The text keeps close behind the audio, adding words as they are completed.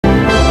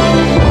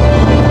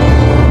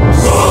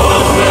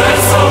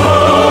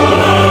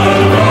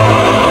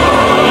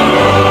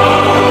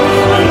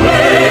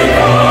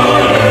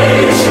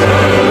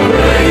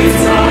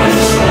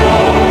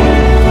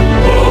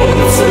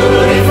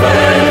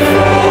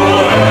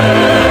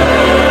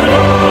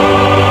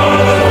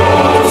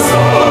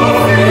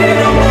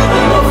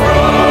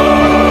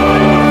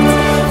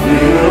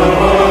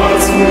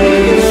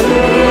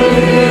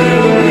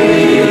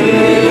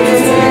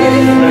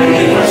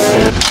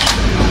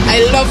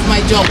That's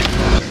my job.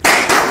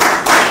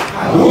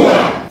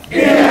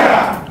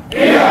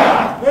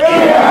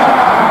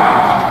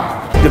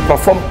 They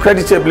perform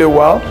creditably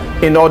well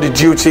in all the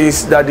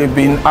duties that they've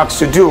been asked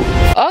to do.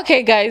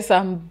 Okay guys,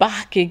 I'm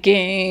back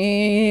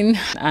again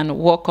and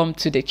welcome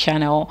to the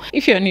channel.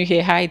 If you're new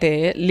here, hi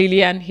there,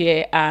 Lillian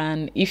here,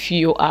 and if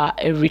you are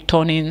a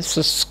returning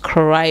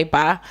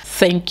subscriber,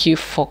 thank you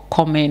for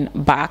coming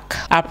back.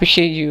 I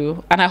appreciate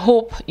you and I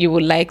hope you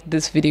will like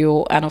this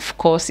video, and of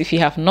course if you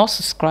have not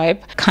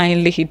subscribed,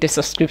 kindly hit the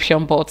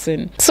subscription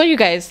button. So you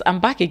guys,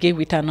 I'm back again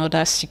with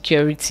another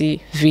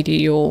security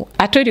video.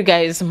 I told you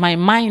guys my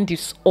mind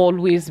is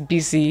always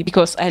busy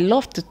because I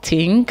love to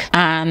think,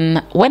 and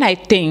when I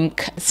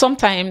think,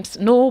 sometimes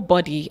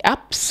nobody,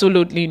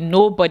 absolutely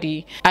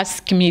nobody,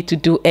 asks me to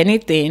do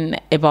anything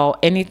about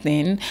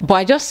anything, but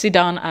I just sit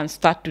down and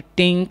start to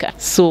think.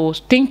 So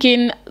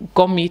thinking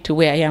got me to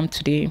where I am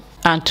today.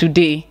 And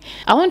today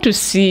I want to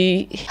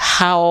see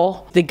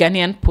how the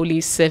Ghanaian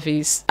police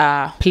service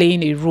are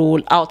playing a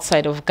role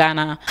outside of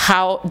Ghana,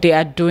 how they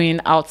are doing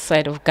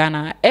outside of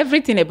Ghana.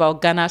 Everything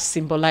about Ghana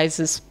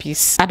symbolizes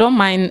peace. I don't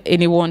mind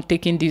anyone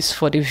taking this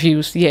for the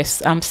views.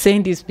 Yes, I'm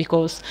saying this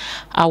because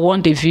I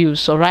want the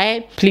views. All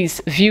right, please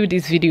view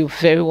this video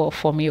very well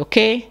for me,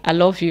 okay? I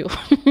love you.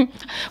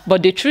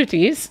 But the truth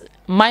is,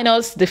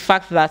 minus the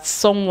fact that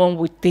someone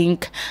would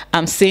think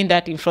I'm saying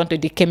that in front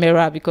of the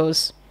camera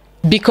because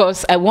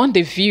I want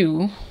the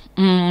view.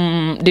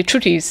 The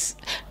truth is,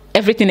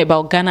 everything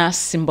about Ghana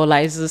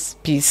symbolizes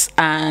peace,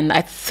 and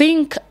I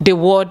think the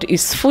world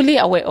is fully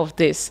aware of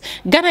this.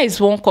 Ghana is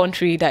one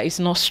country that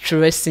is not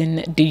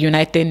stressing the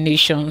United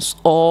Nations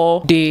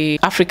or the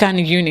African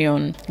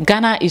Union.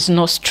 Ghana is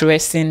not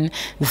stressing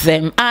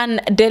them,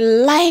 and they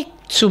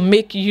like to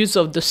make use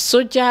of the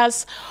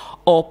soldiers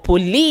or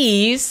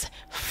police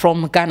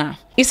from Ghana.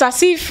 It's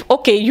as if,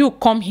 okay, you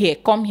come here,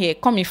 come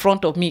in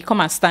front of me,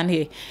 come and stand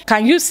here.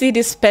 Can you see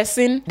this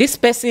person? This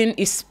person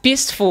is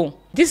peaceful.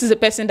 This is a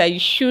person that you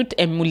should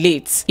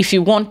emulate if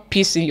you want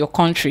peace in your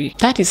country.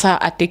 That is how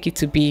I take it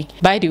to be.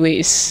 By the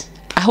way,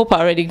 I hope I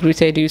already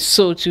greeted you.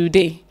 So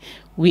today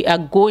we are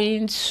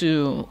going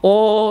to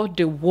all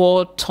the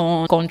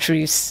war-torn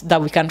countries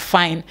that we can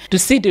find to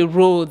see the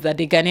role that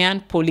the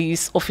Ghanaian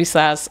police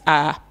officers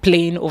are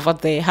playing over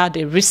there, how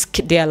they risk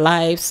their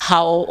lives,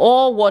 how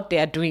all what they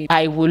are doing.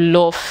 I would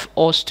love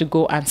us to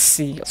go and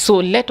see. So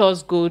let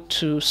us go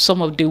to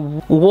some of the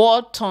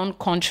war-torn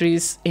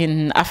countries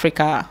in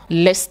Africa.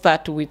 Let's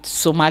start with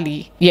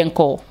Somali.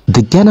 Yenko.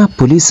 The Ghana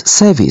Police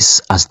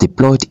Service has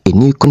deployed a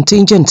new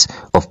contingent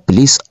of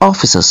police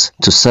officers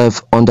to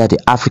serve under the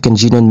African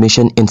Union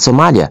Mission in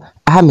Somalia,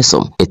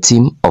 AMISOM. A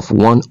team of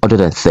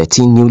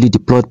 113 newly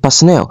deployed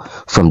personnel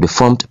from the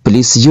formed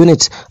police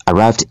unit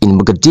arrived in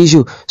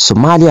Mogadishu,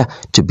 Somalia,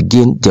 to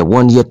begin their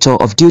one-year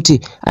tour of duty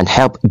and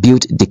help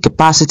build the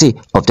capacity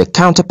of their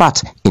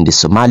counterpart in the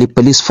Somali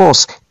Police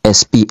Force,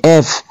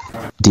 SPF.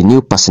 The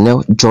new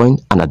personnel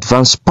joined an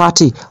advance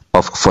party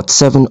of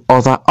 47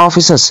 other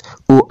officers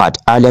who had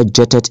earlier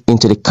jetted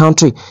into the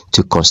country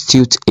to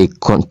constitute a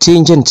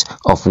contingent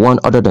of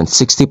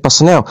 160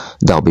 personnel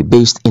that will be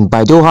based in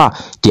Baidoa,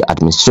 the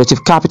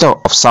administrative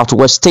capital of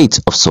southwest state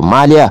of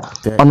Somalia.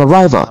 On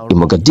arrival in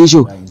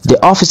Mogadishu,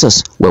 the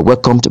officers were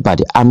welcomed by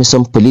the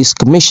AMISOM Police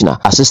Commissioner,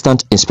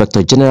 Assistant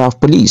Inspector General of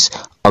Police,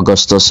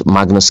 Augustus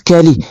Magnus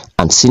Kelly,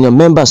 and senior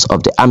members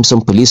of the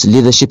AMISOM police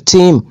leadership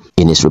team.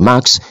 In his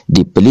remarks,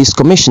 the police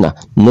commissioner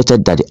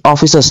noted that the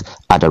officers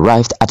had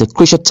arrived at a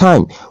crucial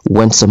time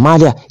when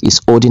Somalia is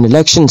holding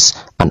elections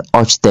and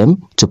urged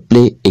them to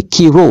play a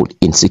key role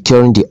in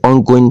securing the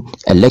ongoing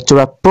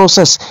electoral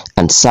process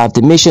and serve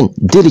the mission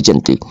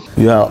diligently.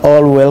 You are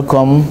all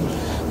welcome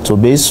to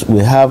base. We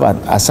have an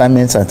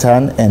assignment at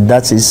hand, and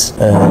that is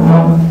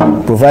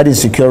providing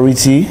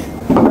security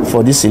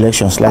for these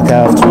elections. Like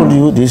I have told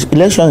you, this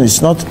election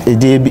is not a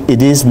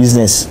day's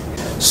business.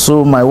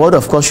 So my word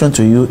of caution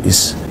to you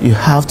is you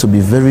have to be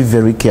very,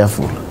 very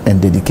careful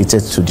and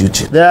dedicated to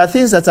duty. There are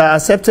things that are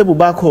acceptable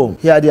back home.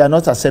 Here they are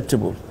not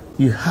acceptable.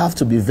 You have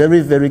to be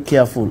very, very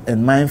careful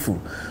and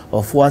mindful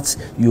of what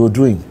you're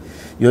doing.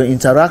 Your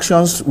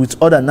interactions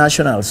with other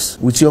nationals,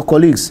 with your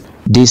colleagues.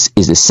 This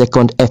is the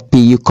second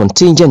FPU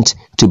contingent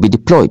to be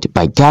deployed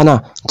by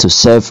Ghana to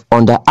serve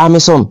under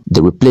AMISOM. They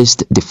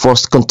replaced the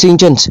first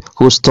contingent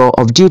whose tour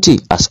of duty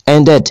has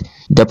ended.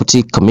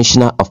 Deputy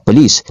Commissioner of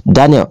Police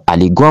Daniel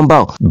Ali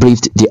Gwambao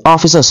briefed the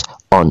officers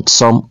on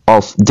some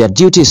of their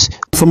duties.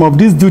 Some of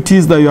these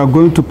duties that you are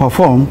going to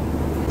perform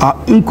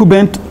are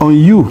incumbent on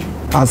you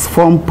as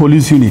formed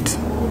police unit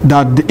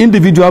that the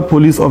individual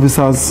police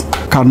officers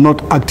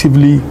cannot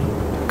actively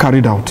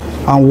carry out.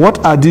 And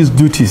what are these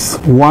duties?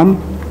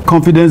 1,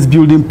 confidence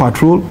building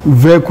patrol,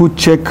 vehicle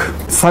check,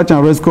 search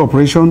and rescue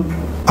operation,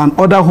 and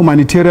other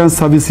humanitarian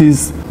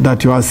services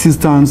that your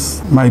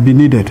assistance might be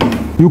needed.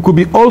 You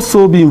could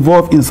also be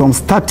involved in some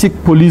static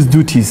police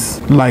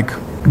duties like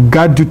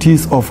guard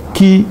duties of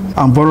key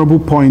and vulnerable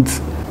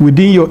points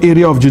within your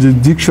area of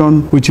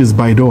jurisdiction, which is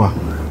Baidoa.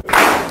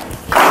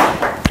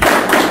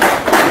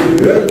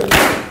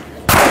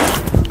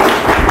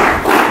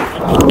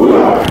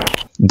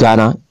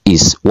 Ghana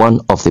is one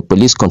of the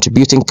police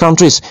contributing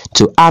countries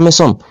to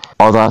AMISOM.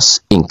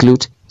 Others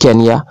include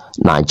Kenya,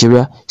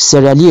 Nigeria,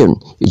 Sierra Leone,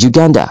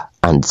 Uganda,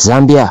 and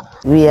Zambia.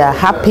 We are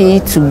happy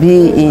to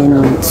be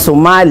in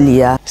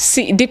Somalia.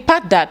 See, the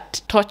part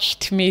that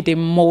touched me the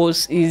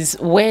most is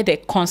where they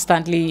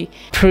constantly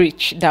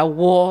preach that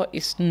war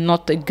is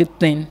not a good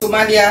thing.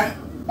 Somalia,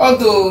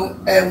 although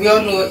we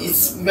all know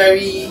it's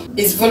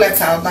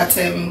volatile, but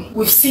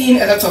we've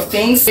seen a lot of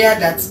things there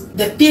that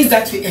the peace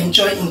that we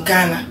enjoy in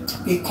Ghana,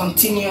 we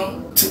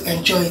continue to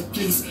enjoy it.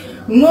 Please,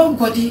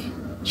 nobody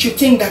should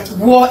think that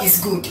war is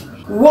good.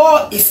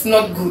 War is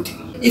not good.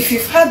 If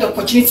you've had the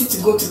opportunity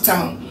to go to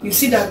town, you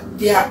see that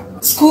there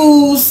are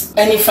schools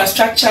and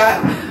infrastructure,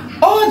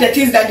 all the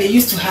things that they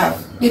used to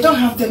have, they don't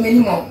have them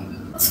anymore.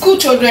 School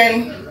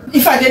children,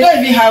 in fact, they don't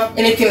even have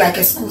anything like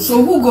a school.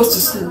 So who goes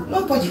to school?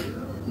 Nobody.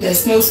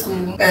 There's no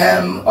school.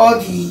 All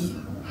the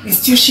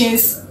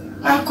institutions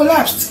are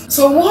collapsed.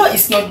 So war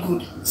is not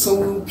good. So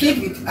we'll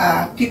plead with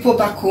our people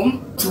back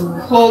home to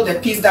hold the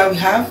peace that we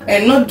have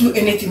and not do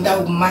anything that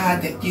will mar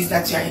the peace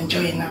that we are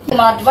enjoying now.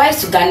 My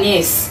advice to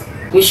Ghanaians,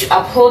 we should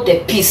uphold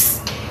the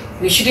peace.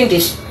 We shouldn't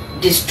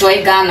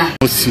destroy Ghana.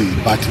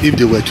 But if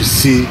they were to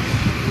see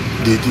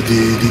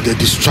the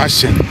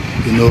destruction,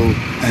 you know,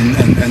 and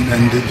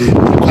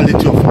the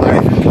quality of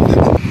life,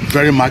 they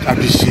very much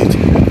appreciate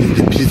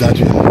the peace that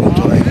we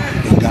enjoy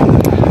in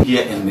Ghana.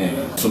 Here in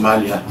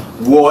Somalia,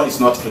 war is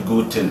not a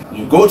good thing.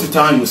 You go to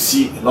town, you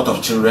see a lot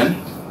of children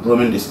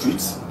roaming the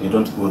streets. They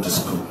don't go to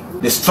school.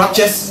 The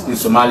structures in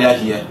Somalia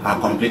here are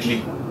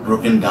completely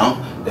broken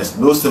down. There's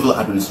no civil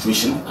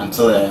administration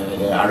until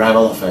the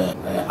arrival of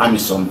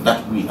AMISOM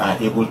that we are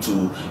able to,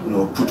 you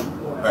know, put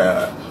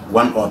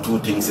one or two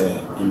things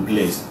in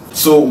place.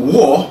 So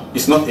war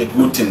is not a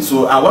good thing.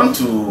 So I want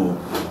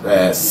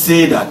to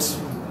say that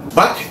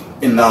back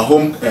in our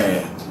home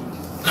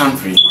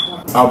country,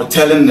 I'll be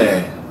telling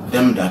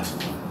them that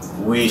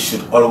we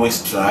should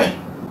always try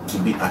to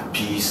be at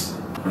peace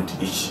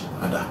with each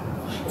other.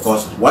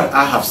 Because what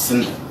I have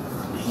seen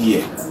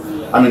here,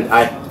 I mean,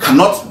 I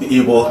cannot be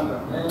able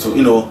to,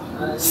 you know,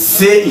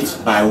 say it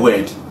by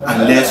word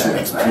unless you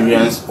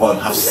experience or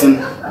have seen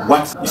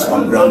what is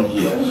on ground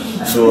here.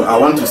 So I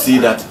want to say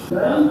that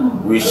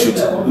we should,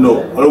 you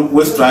know,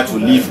 always try to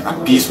live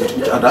at peace with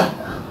each other.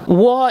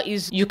 War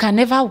is, you can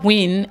never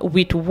win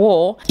with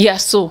war. Yeah,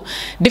 so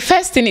the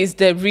first thing is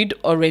the read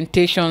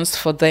orientations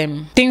for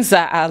them. Things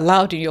that are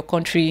allowed in your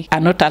country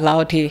are not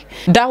allowed here.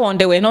 That one,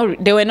 they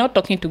were not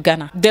talking to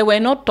Ghana. They were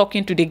not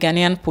talking to the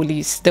Ghanaian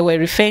police. They were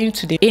referring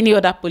to any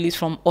other police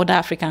from other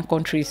African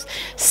countries.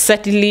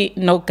 Certainly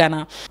not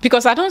Ghana.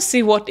 Because I don't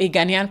see what a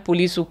Ghanaian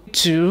police will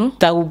do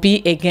that will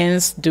be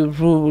against the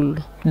rule,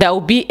 that will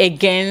be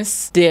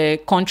against the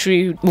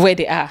country where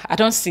they are. I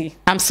don't see.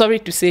 I'm sorry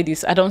to say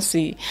this. I don't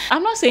see.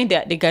 I'm not saying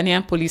that the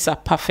Ghanaian police are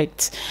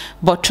perfect,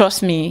 but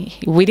trust me,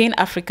 within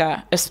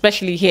Africa,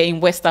 especially here in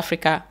West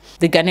Africa,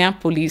 the Ghanaian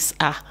police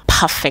are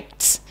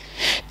perfect.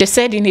 They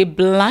said in a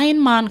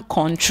blind man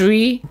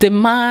country, the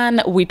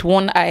man with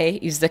one eye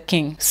is the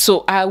king.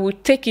 So I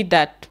would take it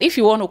that if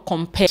you want to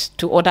compare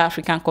to other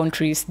African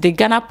countries, the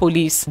Ghana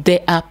police, they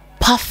are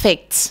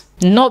perfect.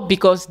 Not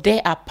because they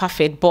are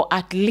perfect, but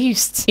at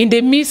least in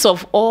the midst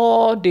of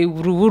all the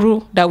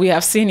wuru that we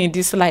have seen in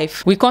this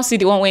life, we can't see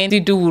the one when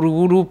they do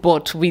wuru,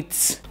 but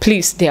with,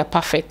 please, they are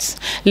perfect.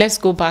 Let's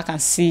go back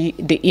and see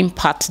the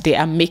impact they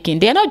are making.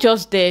 They are not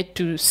just there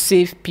to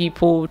save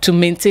people, to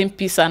maintain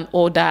peace and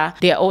order.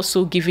 They are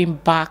also giving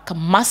back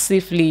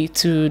massively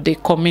to the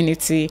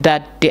community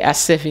that they are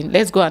serving.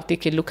 Let's go and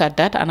take a look at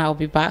that, and I'll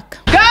be back.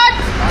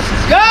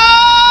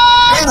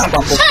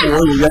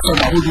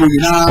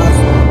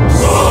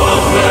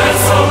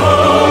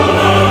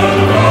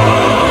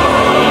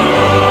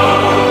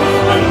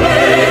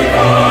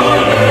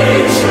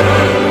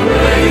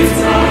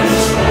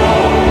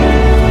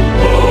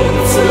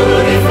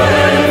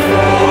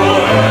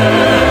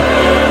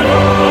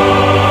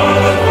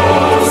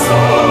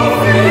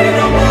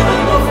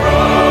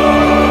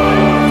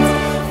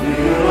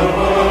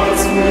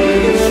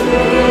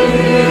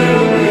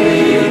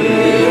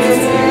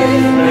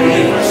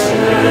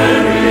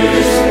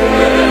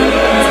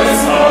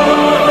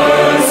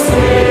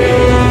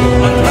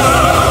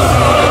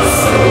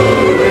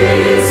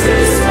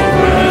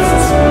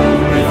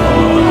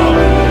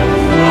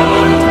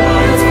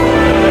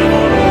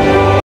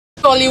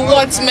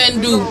 What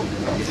men do,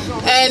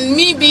 and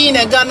me being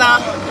a Ghana,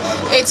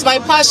 it's my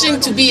passion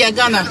to be a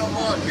Ghana.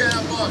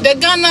 The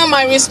Ghana,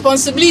 my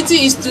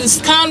responsibility is to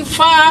stand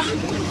far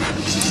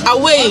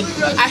away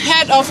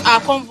ahead of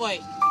our convoy.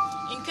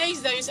 In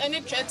case there is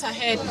any threat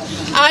ahead,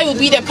 I will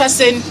be the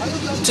person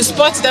to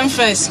spot them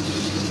first.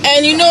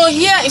 And you know,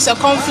 here is a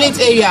conflict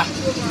area.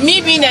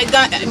 Me being a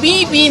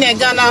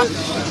Ghana,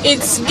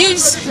 it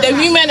gives the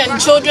women and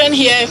children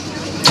here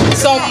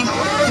some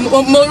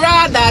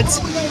morale that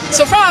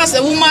so far as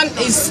a woman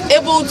is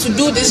able to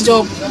do this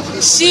job,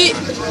 she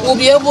will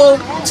be able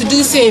to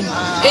do same.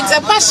 It's a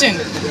passion,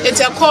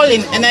 it's a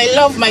calling, and I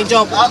love my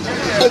job.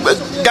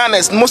 Ghana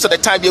is most of the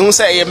time you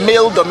say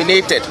male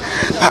dominated.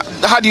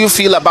 How do you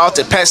feel about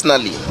it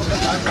personally?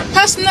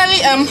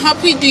 Personally, I'm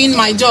happy doing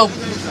my job.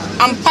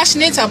 I'm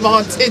passionate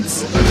about it.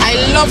 I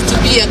love to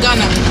be a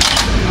Ghana.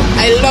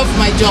 I love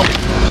my job.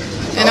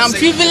 And I'm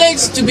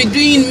privileged to be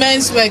doing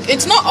men's work.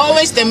 It's not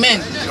always the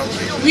men.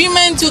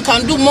 Women too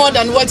can do more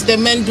than what the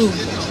men do.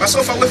 But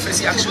so far, we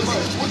face action.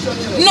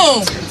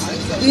 No,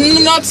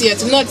 not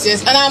yet.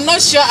 And I'm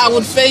not sure I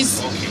would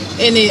face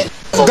any.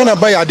 Ghana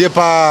buy a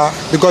depa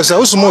because I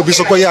also more be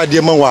so quiet a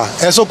dear manwa.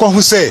 And so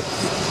who say,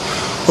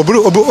 you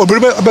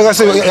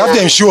have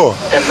to ensure.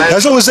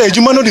 That's always say,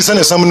 you know, the son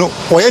of some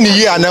or any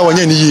year now, or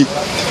any year.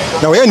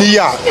 Now, any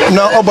year,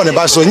 now, open a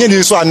bus, and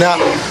you saw now,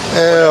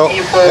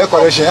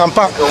 correction. And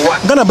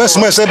Ghana best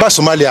say about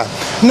Somalia.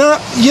 Now,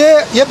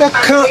 yeah,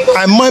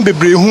 I might be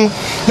brave.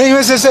 Now,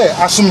 you say,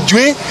 as some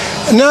Jay,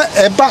 now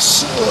a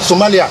bus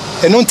Somalia,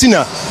 and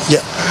Nontina,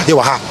 yeah, you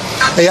are.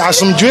 As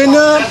some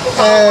Jena,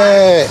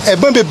 a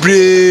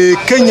Bambi,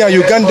 Kenya,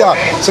 Uganda,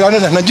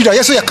 Nigeria,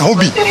 yes, I can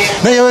be.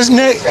 Now,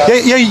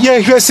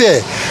 you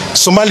say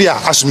Somalia,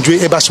 as some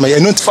Jay, a bus, my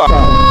not far.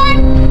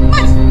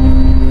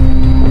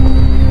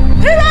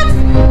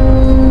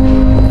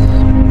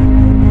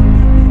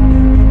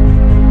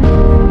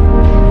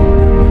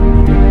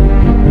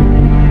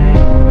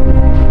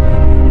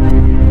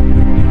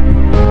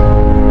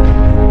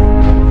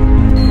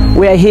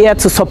 We are here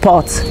to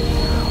support.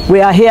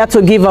 We are here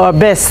to give our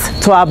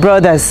best to our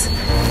brothers,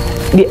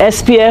 the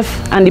SPF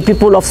and the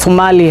people of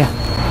Somalia,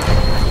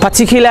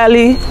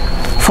 particularly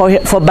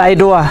for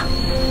Baidoa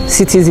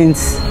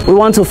citizens. We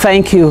want to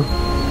thank you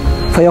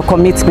for your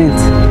commitment.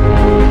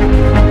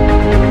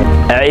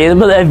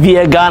 ciidamada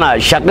FBA Ghana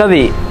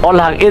shaqadii oo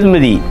la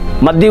idmadi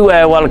madii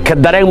wal ka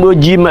dareen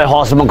moojima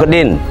hoos ma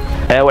kadin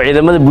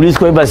ciidamada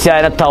booliiska way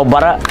baasiyayna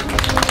tababara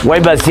way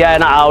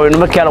baasiyayna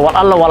caawinimo kale wal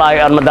alla walaay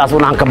aan madaas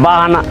una ka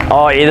baahana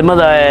oo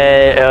ciidamada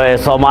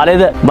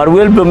Soomaalida mar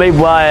walba may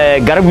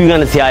garab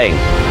wiigan siyaayeen.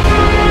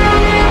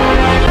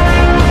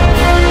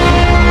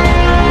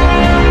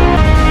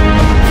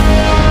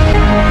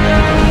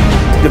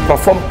 They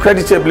perform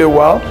creditably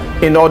well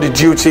in all the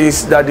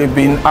duties that they've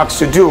been asked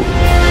to do.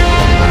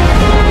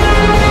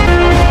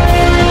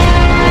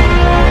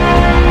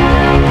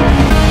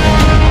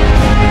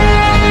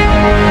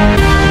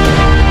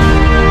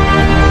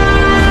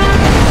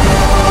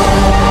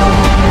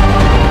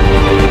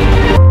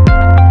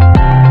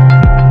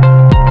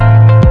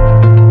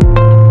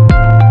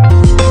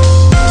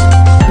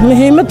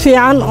 muhiimad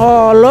fiican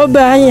oo loo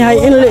baahan yahay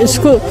in la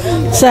isku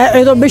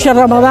saacido bisha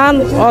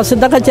Ramadaan oo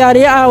sadaqa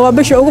jaariye ah waa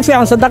bisha ugu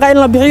fiican sadaqa in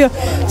la bixiyo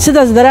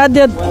sidaas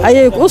daraadeed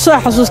ayay u soo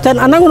xasuusteen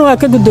anaguna waa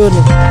ka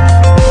gudoonay.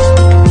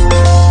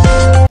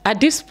 At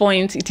this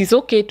point, it is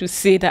okay to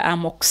say that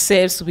I'm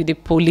obsessed with the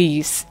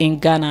police in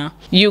Ghana.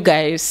 You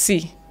guys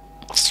see.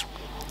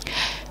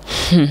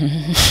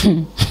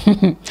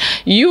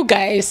 You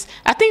guys,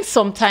 I think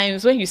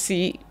sometimes when you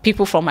see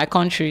people from my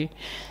country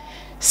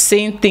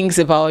saying things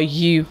about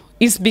you,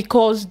 it's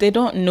because they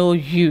don't know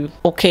you,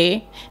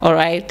 okay? All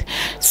right?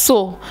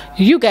 So,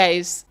 you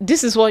guys,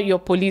 this is what your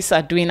police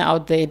are doing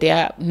out there. They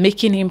are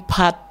making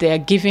impact. They are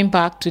giving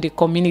back to the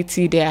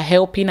community. They are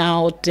helping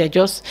out. They're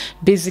just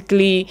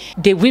basically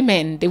the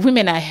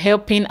women are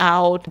helping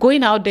out,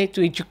 going out there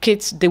to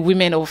educate the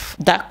women of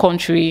that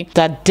country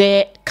that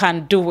they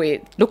can do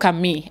it. Look at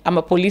me. I'm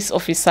a police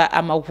officer.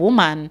 I'm a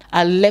woman.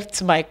 I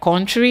left my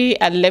country.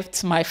 I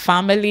left my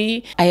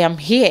family. I am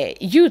here.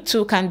 You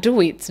too can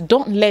do it.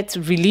 Don't let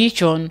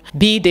religion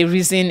be the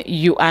reason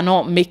you are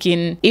not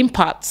making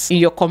impacts in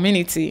your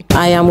community.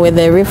 I am with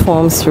the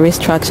Reforms,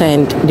 Restructure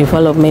and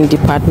Development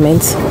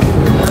Department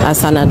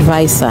as an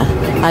advisor.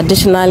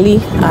 Additionally,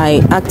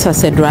 I act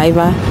as a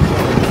driver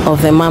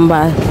of the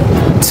member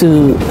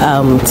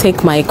to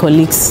take my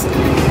colleagues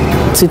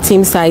to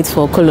team sites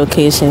for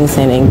co-locations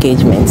and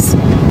engagements.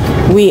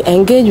 We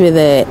engage with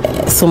the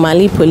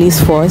Somali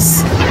police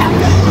force,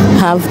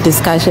 have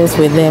discussions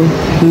with them,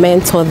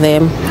 mentor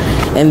them,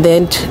 and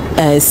then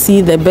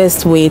see the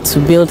best way to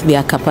build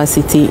their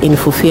capacity in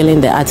fulfilling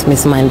the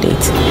ATMIS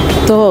mandate.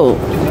 So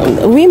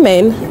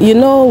women,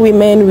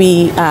 women,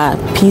 we are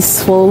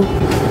peaceful.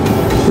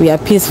 We are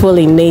peaceful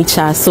in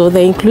nature. So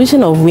the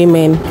inclusion of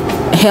women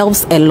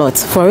helps a lot.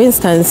 For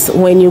instance,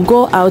 when you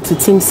go out to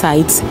team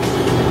sites,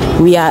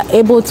 we are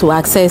able to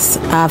access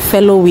our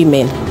fellow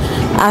women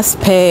as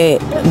per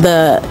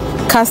the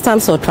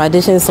customs or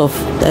traditions of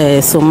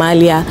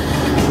Somalia.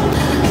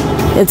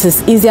 It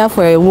is easier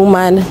for a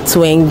woman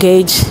to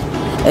engage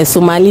a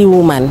Somali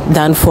woman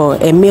than for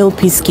a male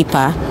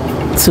peacekeeper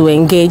to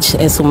engage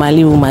a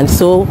Somali woman.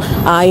 So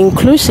our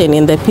inclusion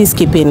in the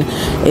peacekeeping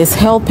is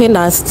helping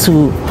us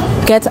to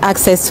get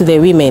access to the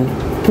women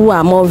who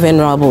are more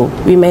vulnerable,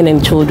 women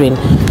and children.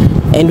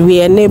 And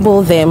we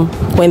enable them,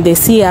 when they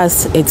see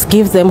us, it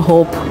gives them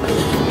hope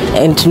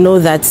and to know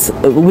that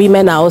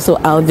women are also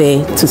out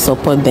there to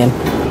support them.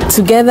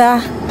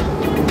 Together,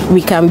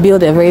 we can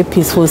build a very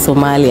peaceful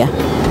Somalia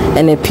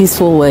and a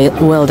peaceful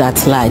world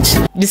at large.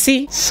 You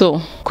see,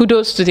 so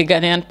kudos to the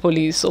Ghanaian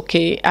police.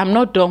 Okay, I'm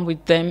not done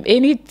with them.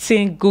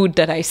 Anything good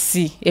that I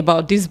see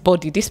about this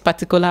body, this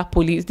particular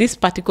police, this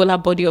particular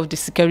body of the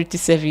security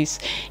service,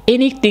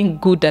 anything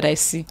good that I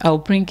see, I'll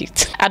bring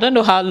it. I don't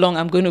know how long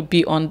I'm going to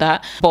be on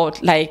that,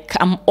 but like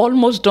I'm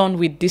almost done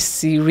with this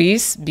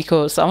series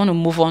because I want to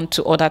move on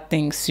to other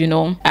things. You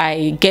know,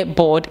 I get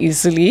bored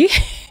easily.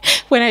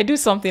 When I do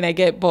something, I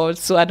get bored.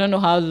 So I don't know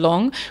how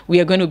long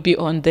we are going to be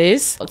on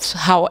this.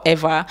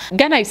 However,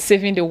 Ghana is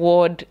saving the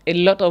world a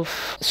lot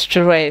of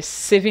stress,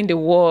 saving the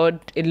world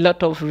a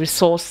lot of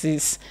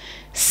resources.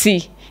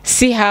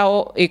 See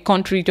how a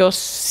country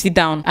just sit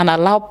down and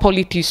allow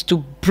politics to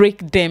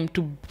break them,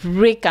 to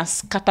break and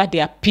scatter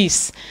their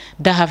peace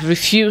that have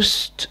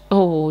refused.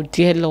 Oh,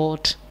 dear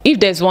Lord. If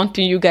there's one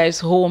thing you guys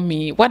hold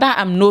me, whether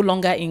I'm no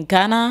longer in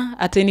Ghana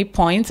at any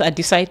point, I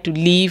decide to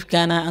leave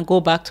Ghana and go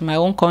back to my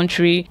own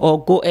country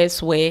or go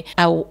elsewhere,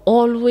 I will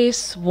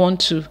always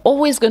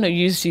gonna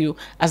use you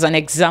as an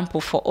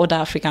example for other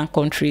African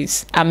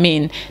countries. I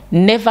mean,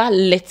 never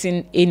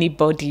letting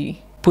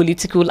anybody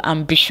political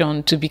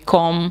ambition to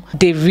become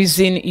the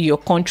reason your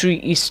country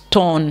is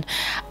torn.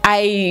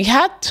 I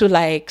had to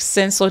like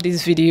censor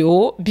this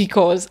video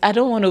because I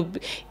don't want to.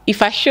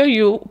 If I show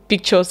you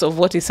pictures of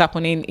what is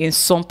happening in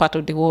some part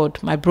of the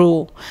world, my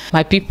bro,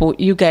 my people,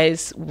 you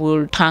guys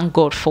will thank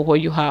God for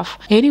what you have.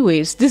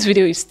 Anyways, this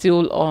video is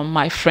still on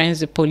my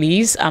friends, the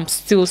police. I'm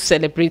still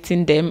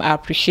celebrating them. I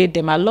appreciate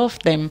them. I love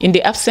them. In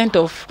the absence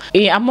of,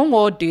 among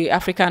all the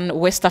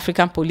West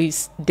African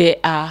police, they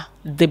are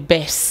the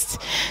best.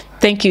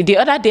 Thank you. The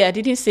other day, I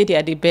didn't say they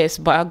are the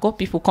best, but I got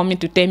people coming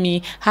to tell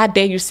me, how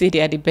dare you say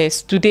they are the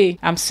best? Today,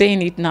 I'm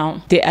saying it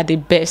now. They are the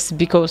best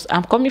because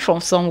I'm coming from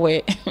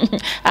somewhere.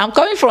 I'm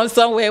coming from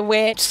somewhere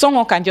where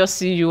someone can just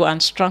see you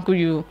and strangle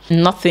you.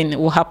 Nothing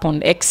will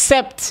happen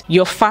except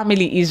your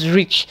family is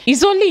rich.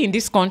 It's only in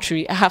this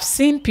country. I have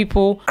seen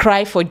people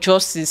cry for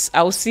justice.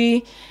 I will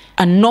see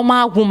a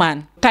normal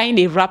woman tying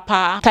a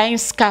wrapper, tying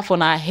scarf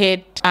on her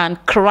head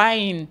and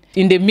crying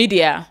in the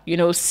media, you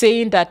know,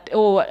 saying that,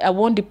 oh, I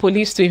want the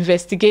police to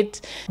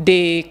investigate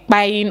the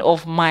buying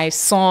of my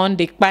son,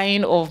 the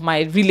buying of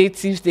my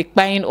relatives, the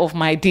buying of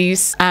my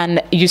this.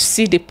 And you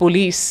see the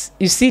police,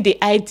 you see the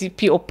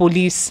IDP of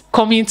police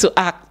coming to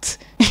act.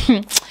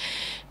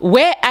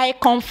 Where I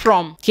come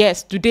from,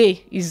 yes,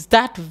 today is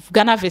that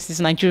Ghana versus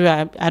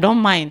Nigeria. I don't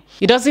mind.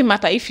 It doesn't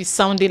matter if it's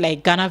sounding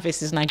like Ghana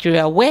versus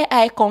Nigeria. Where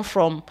I come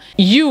from,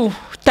 you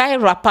tie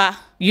wrapper,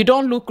 you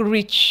don't look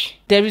rich.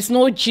 There is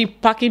no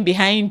Jeep parking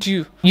behind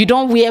you. You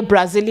don't wear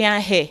Brazilian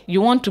hair.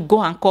 You want to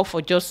go and call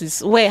for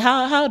justice. Where?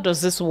 How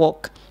does this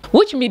work?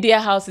 Which media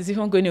house is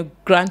even going to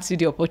grant you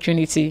the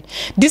opportunity?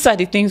 These are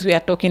the things we are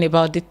talking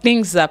about, the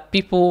things that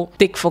people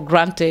take for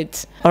granted.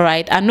 All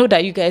right, I know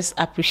that you guys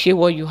appreciate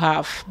what you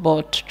have,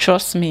 but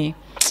trust me,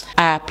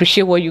 I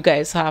appreciate what you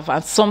guys have.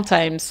 And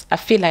sometimes I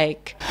feel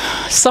like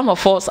some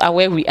of us are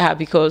where we are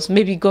because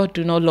maybe God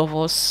do not love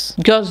us.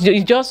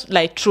 Just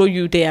like throw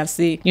you there and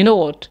say, you know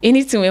what,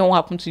 anything will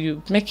happen to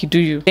you, make you do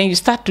you. Then you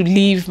start to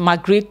leave,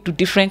 migrate to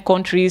different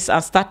countries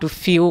and start to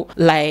feel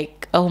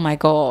like, oh my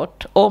God,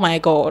 oh my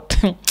God.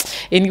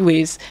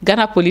 Anyways,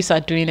 Ghana police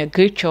are doing a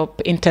great job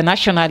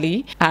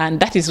internationally, and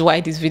that is why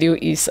this video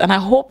is. And I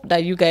hope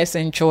that you guys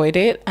enjoyed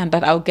it and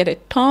that I'll get a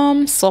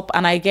thumbs up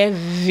and I get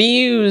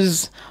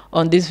views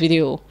on this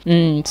video,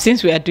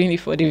 since we are doing it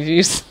for the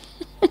views.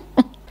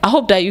 I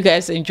hope that you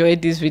guys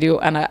enjoyed this video,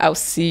 and I'll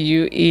see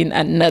you in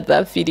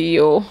another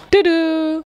video. Doo-doo.